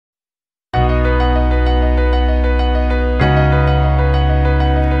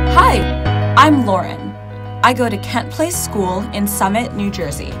I'm Lauren. I go to Kent Place School in Summit, New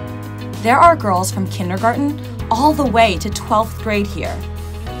Jersey. There are girls from kindergarten all the way to 12th grade here.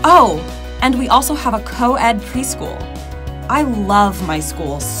 Oh, and we also have a co-ed preschool. I love my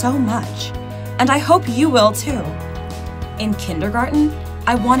school so much, and I hope you will too. In kindergarten,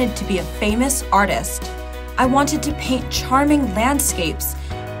 I wanted to be a famous artist. I wanted to paint charming landscapes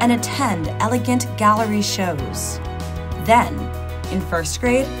and attend elegant gallery shows. Then, in first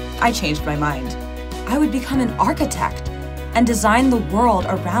grade, I changed my mind. I would become an architect and design the world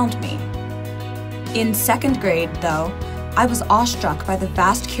around me. In second grade, though, I was awestruck by the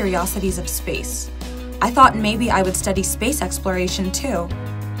vast curiosities of space. I thought maybe I would study space exploration too.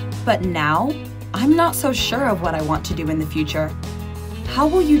 But now, I'm not so sure of what I want to do in the future. How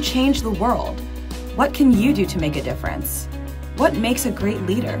will you change the world? What can you do to make a difference? What makes a great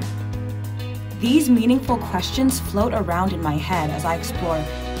leader? These meaningful questions float around in my head as I explore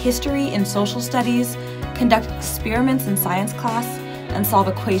history in social studies, conduct experiments in science class, and solve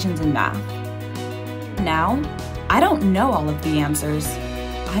equations in math. Now, I don't know all of the answers.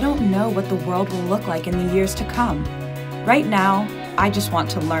 I don't know what the world will look like in the years to come. Right now, I just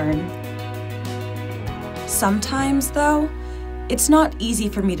want to learn. Sometimes, though, it's not easy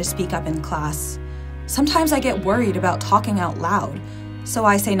for me to speak up in class. Sometimes I get worried about talking out loud, so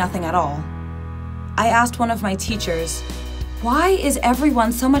I say nothing at all. I asked one of my teachers, "Why is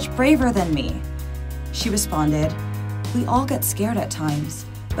everyone so much braver than me?" She responded, "We all get scared at times,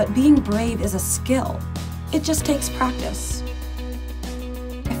 but being brave is a skill. It just takes practice."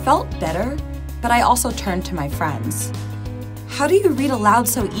 I felt better, but I also turned to my friends. "How do you read aloud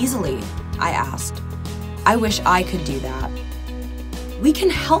so easily?" I asked. "I wish I could do that." "We can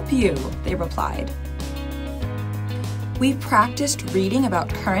help you," they replied. We practiced reading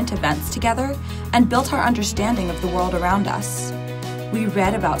about current events together and built our understanding of the world around us. We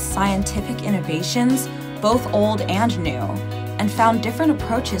read about scientific innovations, both old and new, and found different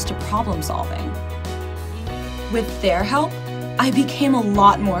approaches to problem solving. With their help, I became a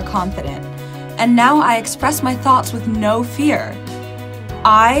lot more confident, and now I express my thoughts with no fear.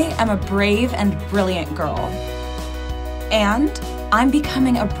 I am a brave and brilliant girl. And I'm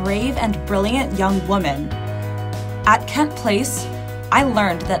becoming a brave and brilliant young woman. At Kent Place, I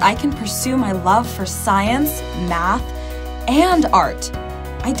learned that I can pursue my love for science, math, and art.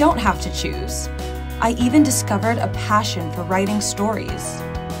 I don't have to choose. I even discovered a passion for writing stories.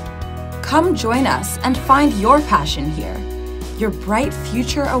 Come join us and find your passion here. Your bright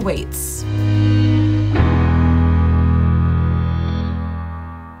future awaits.